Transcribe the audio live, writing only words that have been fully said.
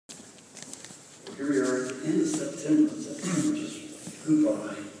Here we are in September. September just flew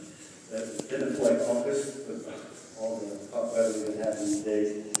by. That didn't feel like August, but all the hot weather we've been having these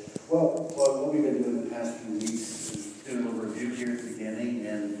days. Well, what we've been doing the past few weeks is doing a little review here at the beginning.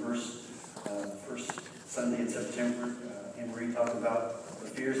 And first Sunday in September, Anne Marie talked about the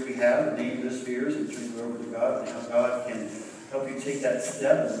fears we have, the dangerous fears, and turning it over to God, and how God can help you take that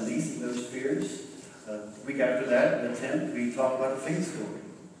step of releasing those fears. The week after that, the 10th, we talked about a faith story.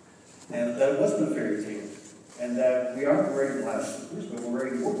 And that it wasn't a fairy tale. And that we aren't wearing glass slippers, but we're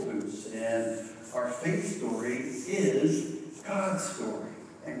wearing work boots. And our faith story is God's story.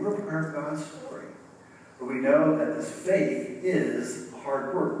 And we're part of God's story. But we know that this faith is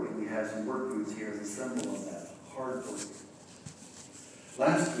hard work. And we have some work boots here as a symbol of that. Hard work.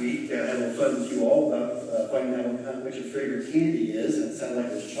 Last week, I had a little fun with you all about finding out what your favorite candy is. And it sounded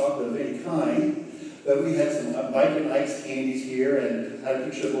like it was chocolate of any kind. But we had some Mike and Ike's candies here, and I had a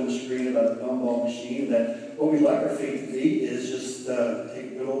picture on the screen about the gumball machine. That what we'd like our faith to be is just take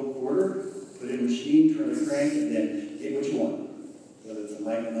a good old quarter, put it in a machine, turn the crank, and then get what you want. Whether it's a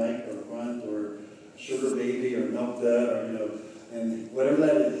Mike and Ike or a Grunt or Sugar Baby or Milk Dud or and whatever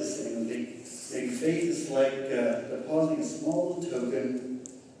that is. And faith is like depositing a small little token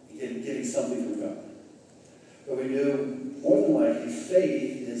and getting something from God. But we do more than likely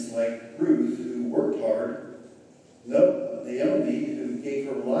faith is like Ruth, who worked hard. No, Naomi, who gave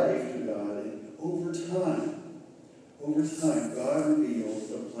her life to God. And over time, God revealed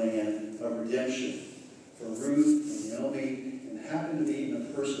the plan of redemption for Ruth and Naomi, and happened to be in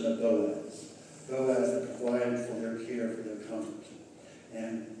the person of Boaz. Boaz that provided for their care, for their comfort.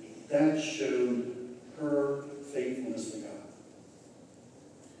 And that showed her faithfulness to God.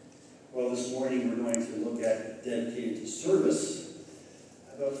 Well, this morning we're going to look at dedicated to service.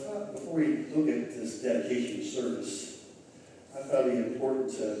 But before we look at this dedication to service, I thought it would be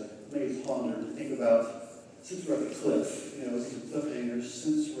important to maybe ponder, to think about, since we're at the cliff, as a cliffhanger,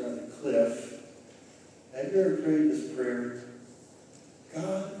 since we're at the cliff, have you ever prayed this prayer?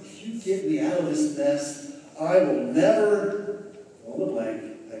 God, if you get me out of this mess, I will never fill the blank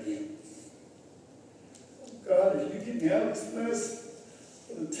again. God, if you get me out of this mess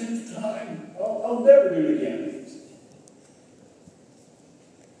for the 10th time, I'll never do it again.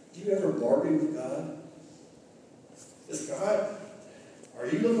 Do you ever bargain with God? Is God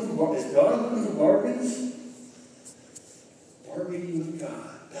looking for bargains? Bargaining with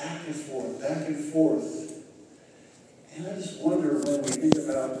God, back and forth, back and forth. And I just wonder when we think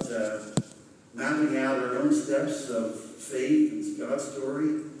about mapping out our own steps of faith and God's story,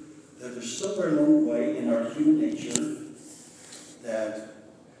 that there's somewhere along the way in our human nature that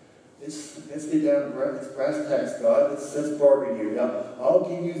let's get down to brass tacks, God. Let's bargain here. Now, I'll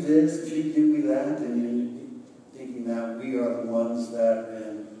give you this if you give me that. And you're thinking that we are the ones that are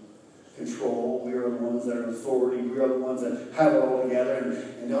in control. We are the ones that are in authority. We are the ones that have it all together.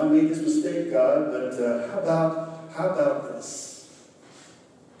 And I made this mistake, God, but how about this?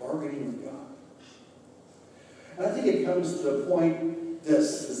 Bargaining with God. And I think it comes to the point,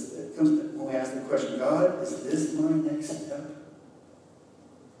 it comes to when we ask the question, God, is this my next step?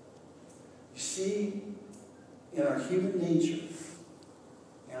 You see, in our human nature,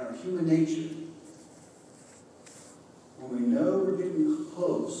 when we know we're getting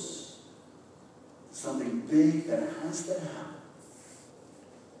close to something big that has to happen,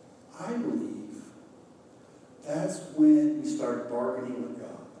 I believe that's when we start bargaining with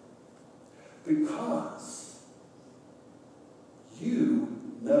God. Because you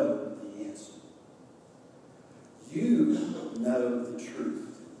know the answer. You know the truth.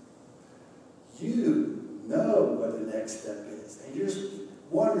 You know what the next step is. And you're just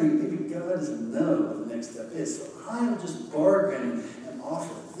wondering, maybe God doesn't know what the next step is. So I'm just bargaining and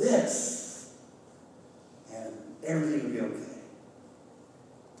offer this. And everything will be okay.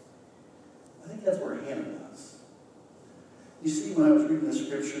 I think that's where Hannah was. You see, when I was reading the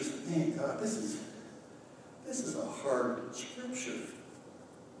scriptures, man, God, this is a hard scripture.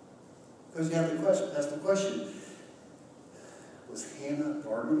 Because you have to ask the question, was Hannah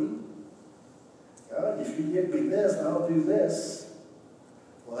bargaining? God, if you give me this, I'll do this.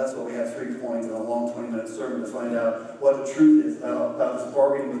 Well, that's why we have 3 points in a long 20-minute sermon to find out what the truth is about this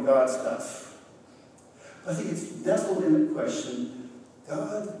bargaining with God stuff. I think it's nestled in the question,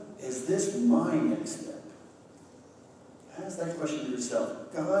 God, is this my next step? Ask that question to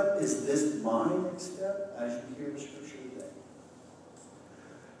yourself. God, is this my next step as you hear the scripture today?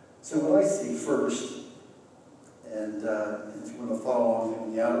 So what I see first, and if you want to follow along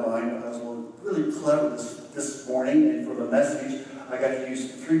in the outline, I was really clever this morning, and for the message, I got to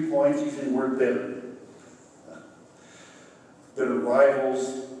use 3 points using the word bitter. Bitter rivals,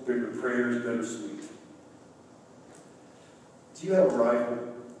 bitter prayers bittersweet. Do you have a rival?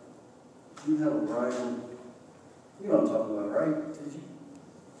 Do you have a rival? You know what I'm talking about, right? Did you?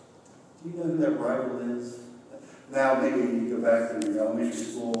 Do you know who that rival is? Now maybe you go back to your elementary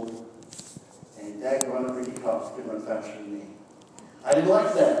school and Dad Ricky Cox could run faster than me. I didn't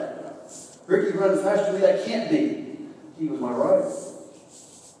like that. Ricky runs faster than me, that can't be. He was my rival.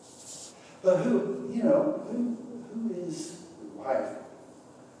 But who is the rival?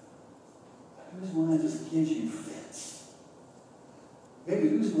 Who's the one that just gives you fits? Maybe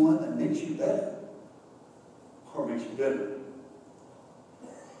who's the one that makes you better? Or makes you bitter?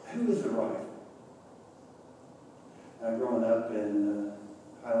 Who is the rival? Growing up in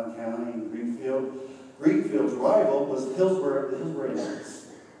Highland County in Greenfield's rival was the Hillsborough Indians.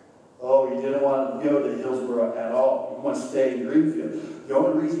 Oh, you didn't want to go to Hillsborough at all. You want to stay in Greenfield. The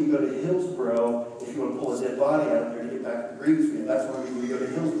only reason you go to Hillsborough if you want to pull a dead body out of there to get back to Greenfield. That's the only reason you go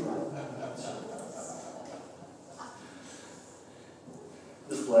to Hillsborough.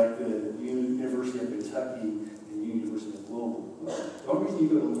 Just like the University of Kentucky and the University of Louisville. The only reason you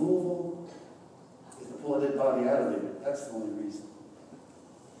go to Louisville is to pull a dead body out of there. That's the only reason.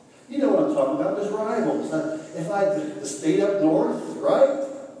 You know what I'm talking about. There's rivals. If I the state up north, right?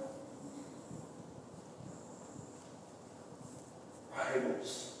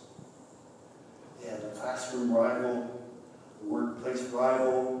 Rivals. Yeah, the classroom rival, the workplace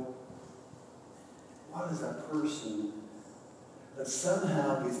rival. What is that person that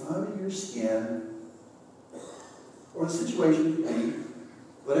somehow gets under your skin, or the situation could be,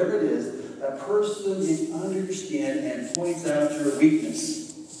 whatever it is, that person gets under your skin and points out your weakness.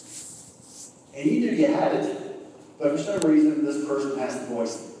 And you knew you had it, but for some reason this person has to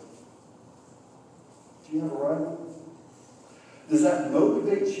voice it. Do you have a rival? Does that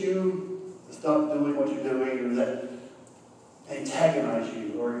motivate you to stop doing what you're doing, or does that antagonize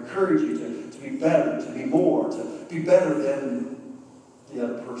you or encourage you to be better, to be more, to be better than the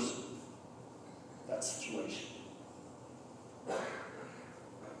other person? That situation.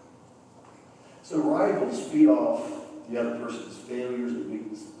 So rivals feed off the other person's failures and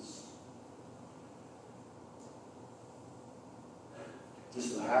weaknesses.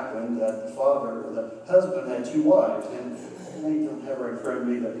 Just so happened that the father, or the husband, had two wives, and I don't have right in front of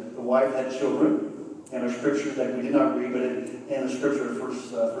me that the wife had children. In our scripture that we did not read, but in the scripture of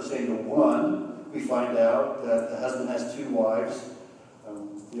 1 Samuel 1, we find out that the husband has two wives,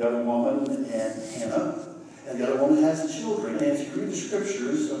 the other woman and Hannah, and the other woman has children. And if you read the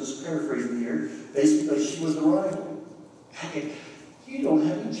scriptures, I'm just paraphrasing here, basically she was the rival. Hey, you don't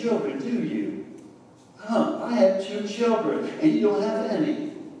have any children, do you? I have two children, and you don't have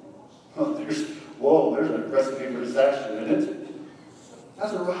any. Oh, there's a recipe for disaster, isn't it?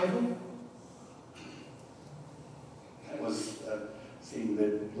 That's a rival. That was seemed a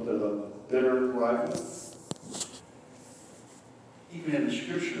little bit of a bitter rival. Even in the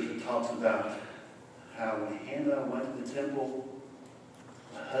scriptures, it talks about how when Hannah went to the temple,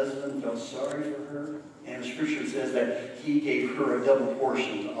 the husband felt sorry for her. And the scripture says that he gave her a double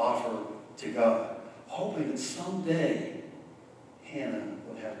portion to offer to God, hoping that someday Hannah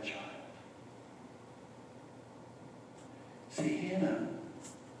would have a child. See, Hannah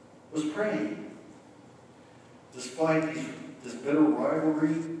was praying. Despite this bitter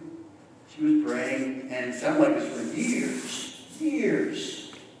rivalry, she was praying, and it sounded like this for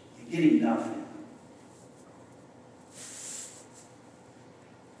years, and getting nothing.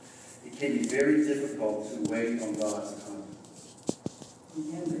 It can be very difficult to wait on God's time. It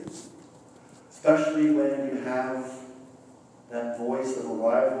can be. Especially when you have that voice of a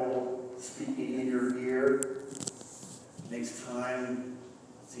rival speaking in your ear. It makes time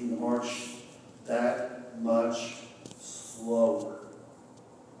seem to march that much slower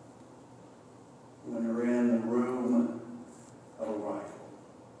when you're in the room of a rival.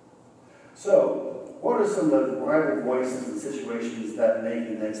 So, what are some of the rival voices and situations that make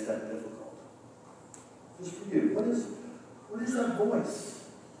the next step difficult? Just for you, what is that voice?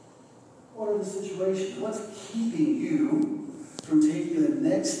 What are the situations? What's keeping you from taking the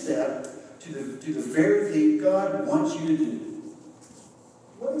next step to the very thing God wants you to do?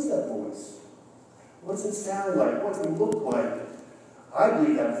 What is that voice? What's it sound like? What's it look like? I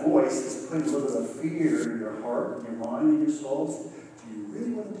believe that voice is putting a little bit of fear in your heart, in your mind, in your souls. Do you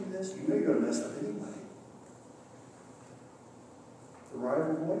really want to do this? You know you're going to mess up anyway. The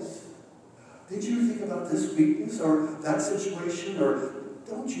rival voice? Did you think about this weakness or that situation? Or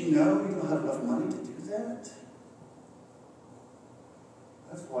don't you know you don't have enough money to do that?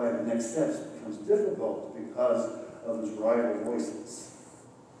 That's why the next steps becomes difficult, because of those rival voices.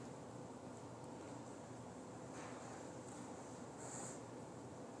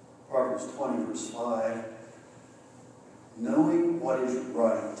 Proverbs 20, verse 5. Knowing what is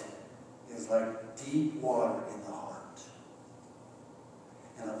right is like deep water in the heart.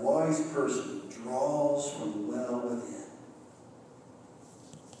 And a wise person draws from the well within.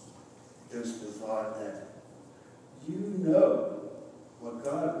 There's the thought that you know what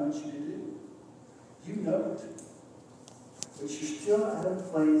God wants you to do. You know it. But you're still at a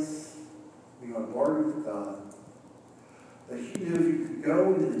place where you're going to bargain with God. But you knew if you could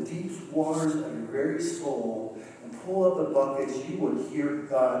go into the deep waters of your very soul and pull up the buckets, you would hear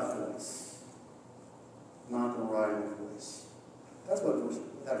God's voice, not the rival voice. That's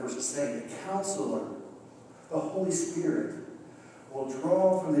what that verse is saying. The Counselor, the Holy Spirit, will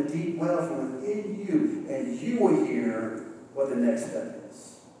draw from the deep well from within you, and you will hear what the next step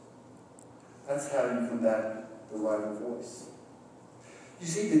is. That's how you combat the rival voice. You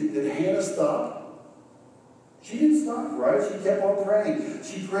see, did Hannah stop? She didn't stop, right? She kept on praying.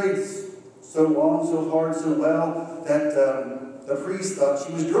 She prayed so long, so hard, so well that the priest thought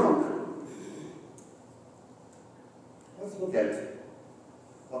she was drunk. Let's look at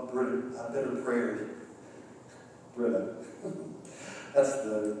a better prayer. Brita. That's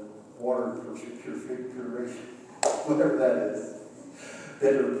the water purification, whatever that is.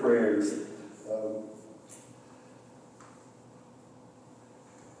 Better prayers.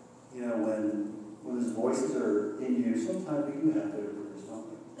 When his voices are in you, sometimes we do have better prayers, don't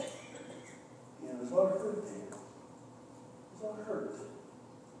we? There's a lot of hurt there. There's a lot of hurt.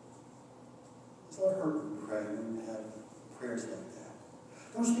 There's a lot of hurt when we pray, when we have prayers like that.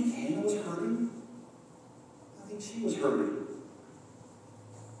 Don't you think Hannah was hurting? I think she was hurting.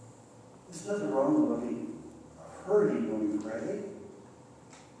 There's nothing wrong with being hurting when we pray,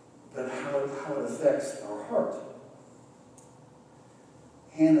 but how it affects our heart.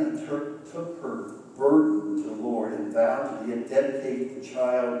 Hannah took her burden to the Lord and vowed to dedicate the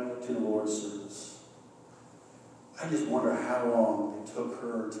child to the Lord's service. I just wonder how long it took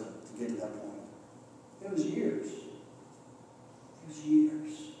her to get to that point. It was years. It was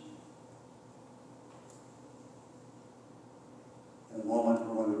years. In a moment,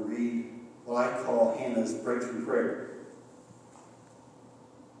 we're going to read what I call Hannah's breakthrough prayer.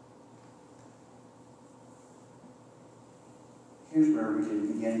 Here's where we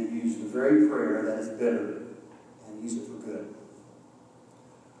can begin to use the very prayer that is bitter and use it for good.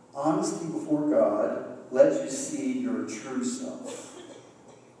 Honesty before God lets you see your true self.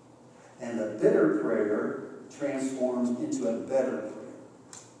 And the bitter prayer transforms into a better prayer.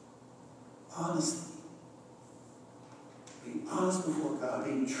 Honesty. Being honest before God,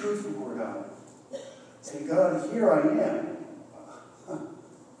 being truthful before God. Say, God, here I am.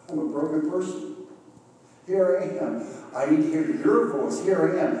 I'm a broken person. Here I am. I need to hear your voice. Here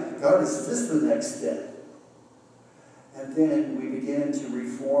I am. God, is this the next step? And then we begin to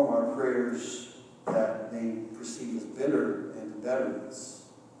reform our prayers that may proceed as bitter and betterness.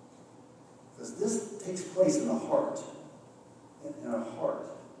 Because this takes place in the heart. In our heart.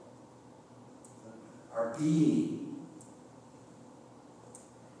 Our being.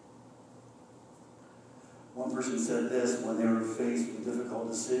 One person said this when they were faced with a difficult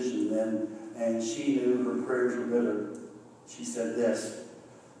decision, and she knew her prayers were bitter. She said this: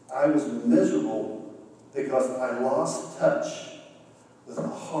 I was miserable because I lost touch with the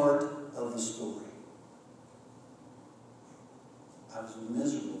heart of the story. I was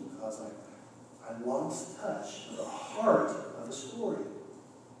miserable because I lost touch with the heart of the story.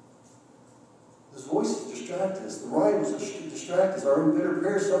 Those voices distract us. The rivals distract us. Our own bitter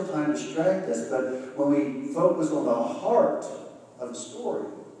prayers sometimes distract us. But when we focus on the heart of the story,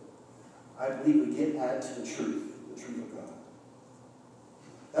 I believe we get at the truth of God.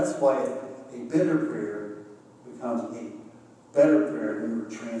 That's why a bitter prayer becomes a better prayer when we're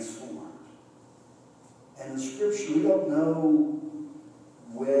transformed. And in Scripture, we don't know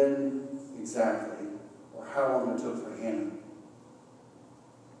when exactly or how long it took for Hannah.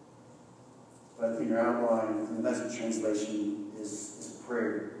 But in your outline, in the Message translation, is a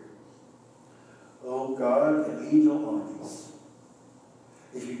prayer. Oh God, the angel armies,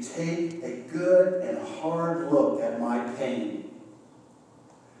 if you take a good and hard look at my pain,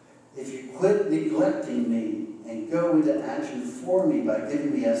 if you quit neglecting me and go into action for me by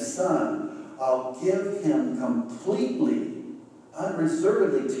giving me a son, I'll give him completely,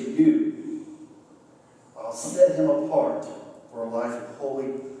 unreservedly to you. I'll set him apart for a life of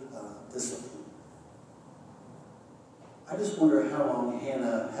holy discipline. I just wonder how long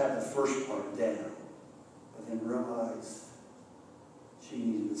Hannah had the first part down, but then realized she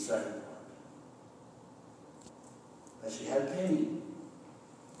needed the second part. That she had pain.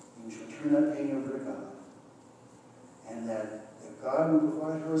 And she would turn that pain over to God. and that God would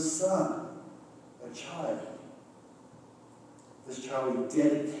provide her a son, a child. This child would be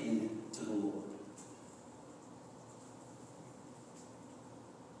dedicated to the Lord.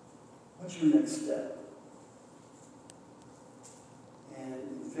 What's your next step?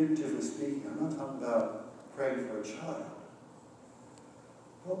 And figuratively speaking, I'm not talking about praying for a child.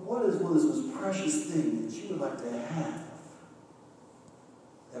 But what is one of those most precious things that you would like to have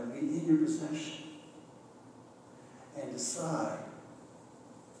that would be in your possession? And decide,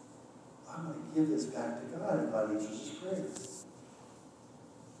 I'm going to give this back to God if God answers his prayer.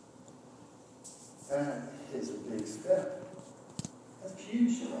 That is a big step. That's a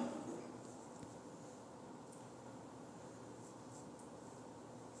huge step.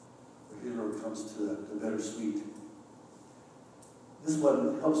 But here's where it comes to the bittersweet. This is what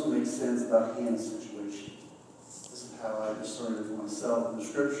helps me make sense about Hannah's situation. This is how I discern it for myself in the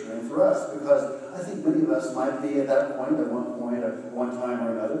Scripture and for us, because I think many of us might be at that point, at one time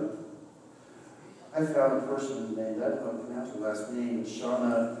or another. I found a person named, I don't know how to pronounce her last name, it's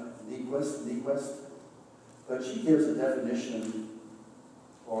Shauna Niequist, but she gives a definition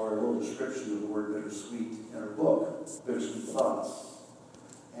or a little description of the word bittersweet in her book, Bittersweet Thoughts.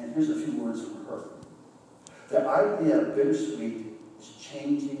 And here's a few words from her. The idea of bittersweet is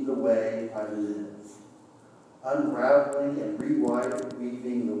changing the way I live, unraveling and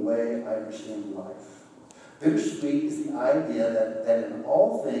reweaving the way I understand life. Bittersweet is the idea that in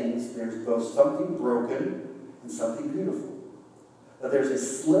all things there's both something broken and something beautiful. That there's a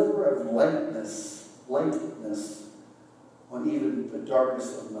sliver of lightness on even the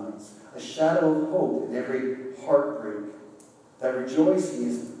darkest of nights, a shadow of hope in every heartbreak. That rejoicing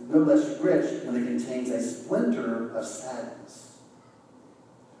is no less rich when it contains a splinter of sadness.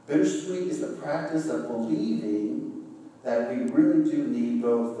 Bittersweet is the practice of believing that we really do need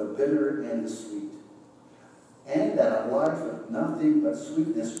both the bitter and the sweet, and that a life of nothing but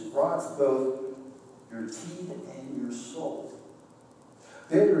sweetness rots both your teeth and your soul.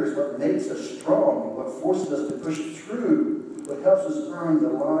 Bitter is what makes us strong, what forces us to push through, what helps us earn the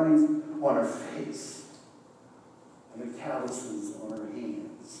lines on our face and the calluses on our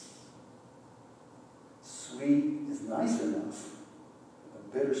hands. Sweet is nice enough,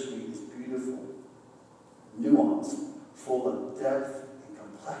 but bittersweet is beautiful, nuanced, full of depth and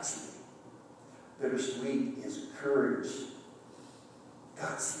complexity. Bittersweet is courage,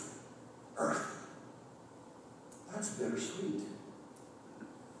 gutsy, earthy. That's bittersweet.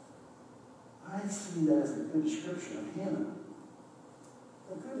 I see that as a good description of Hannah.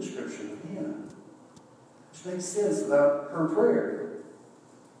 A good description of Hannah. Which makes sense about her prayer.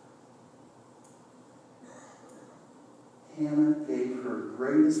 Hannah gave her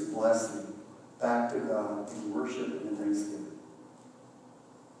greatest blessing back to God in worship and in thanksgiving.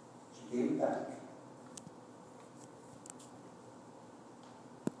 She gave it back.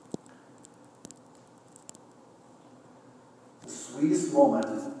 The sweetest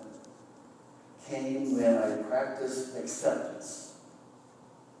moment came when I practiced acceptance.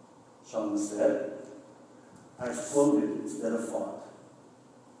 Shauna said, I floated instead of fought.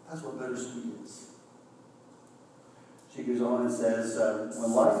 That's what bittersweet is. She goes on and says,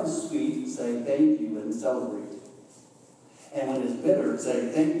 when life is sweet, say thank you and celebrate. And when it's bitter, say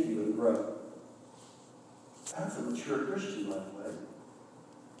thank you and grow. That's a mature Christian, by the way.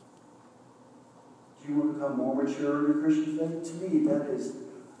 Do you want to become more mature in your Christian faith? To me, that is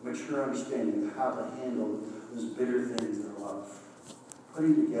mature understanding of how to handle those bitter things in our life.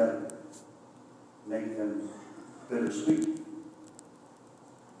 Putting together, make them bittersweet.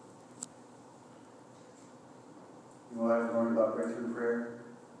 You know what I've learned about breakthrough prayer?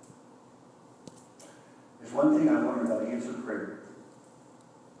 There's one thing I've learned about answered prayer.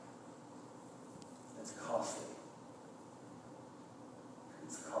 It's costly.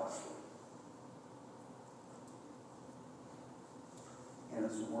 It's costly. And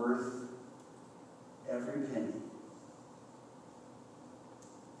it's worth every penny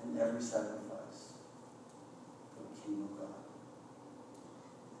and every sacrifice for the kingdom of God.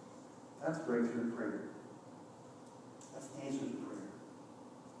 That's breakthrough prayer. That's answered prayer.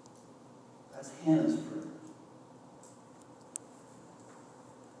 That's Hannah's prayer.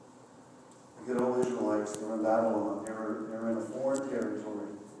 The good old Israelites, they were in Babylon. They were in a foreign territory.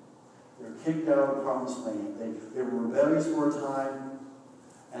 They were kicked out of the promised land. They were rebellious for a time.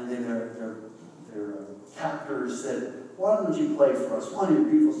 And then their captors said, why don't you play for us one of your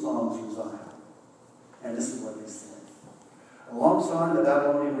beautiful songs from Zion? And this is what they said. Alongside the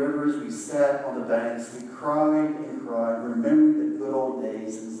Babylonian rivers, we sat on the banks. We cried and cried, remembering the good old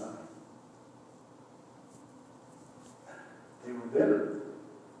days in Zion. They were bitter.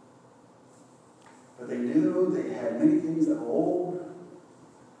 But they knew they had many things that were old.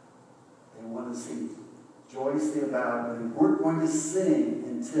 They wanted to sing joyously about, but they weren't going to sing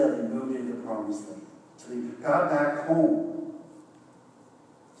until they moved into the promised land. Until they got back home.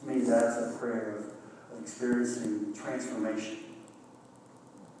 To me, that's a prayer of experiencing transformation.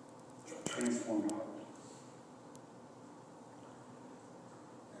 Transformed heart.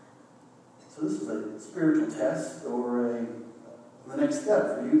 So this is a spiritual test or the next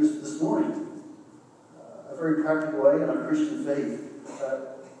step for you this morning. A very practical way in our Christian faith.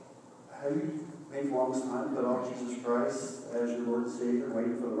 Have you, maybe for the longest time, put on Jesus Christ as your Lord and Savior,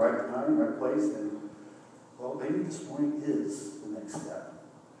 waiting for the right time, right place? And, well, maybe this morning is the next step.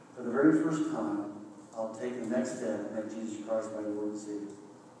 For the very first time, I'll take the next step and make Jesus Christ my Lord and Savior.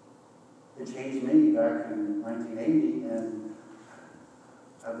 It changed me back in 1980, and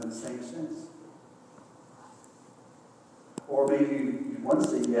I've been the same since. Or maybe you want to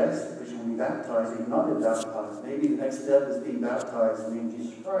say yes because you want to be baptized and you've not been baptized. Maybe the next step is being baptized in the name of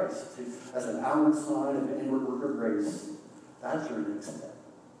Jesus Christ as an outward sign of an inward work of grace. That's your next step.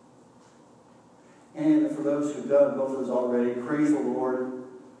 And for those who've done both of those already, praise the Lord.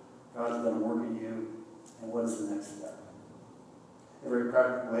 God's done a work in you. And what is the next step? In a very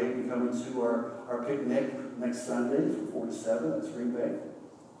practical way, we come into our picnic next Sunday from 4 to 7 at Spring Bay.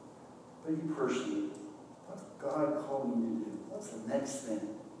 But you personally, what's God calling you to do? What's the next thing?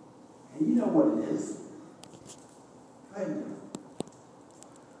 And you know what it is. Go ahead and do it.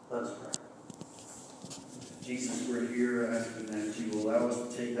 Let's pray. Jesus, we're here asking that you will allow us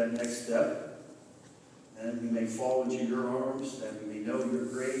to take that next step, and we may fall into your arms, that we may know your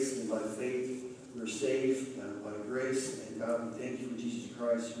grace, and by faith we're saved by grace. And God, we thank you for Jesus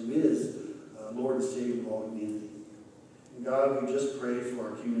Christ, who is Lord and Savior of all humanity. And God, we just pray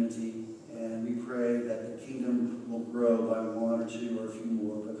for our community, and we pray that the kingdom will grow by one or two or a few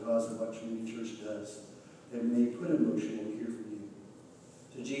more because of what Trinity Church does. That we may put in motion what we hear from you.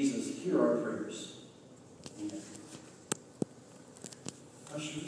 So Jesus, hear our prayers. Amen.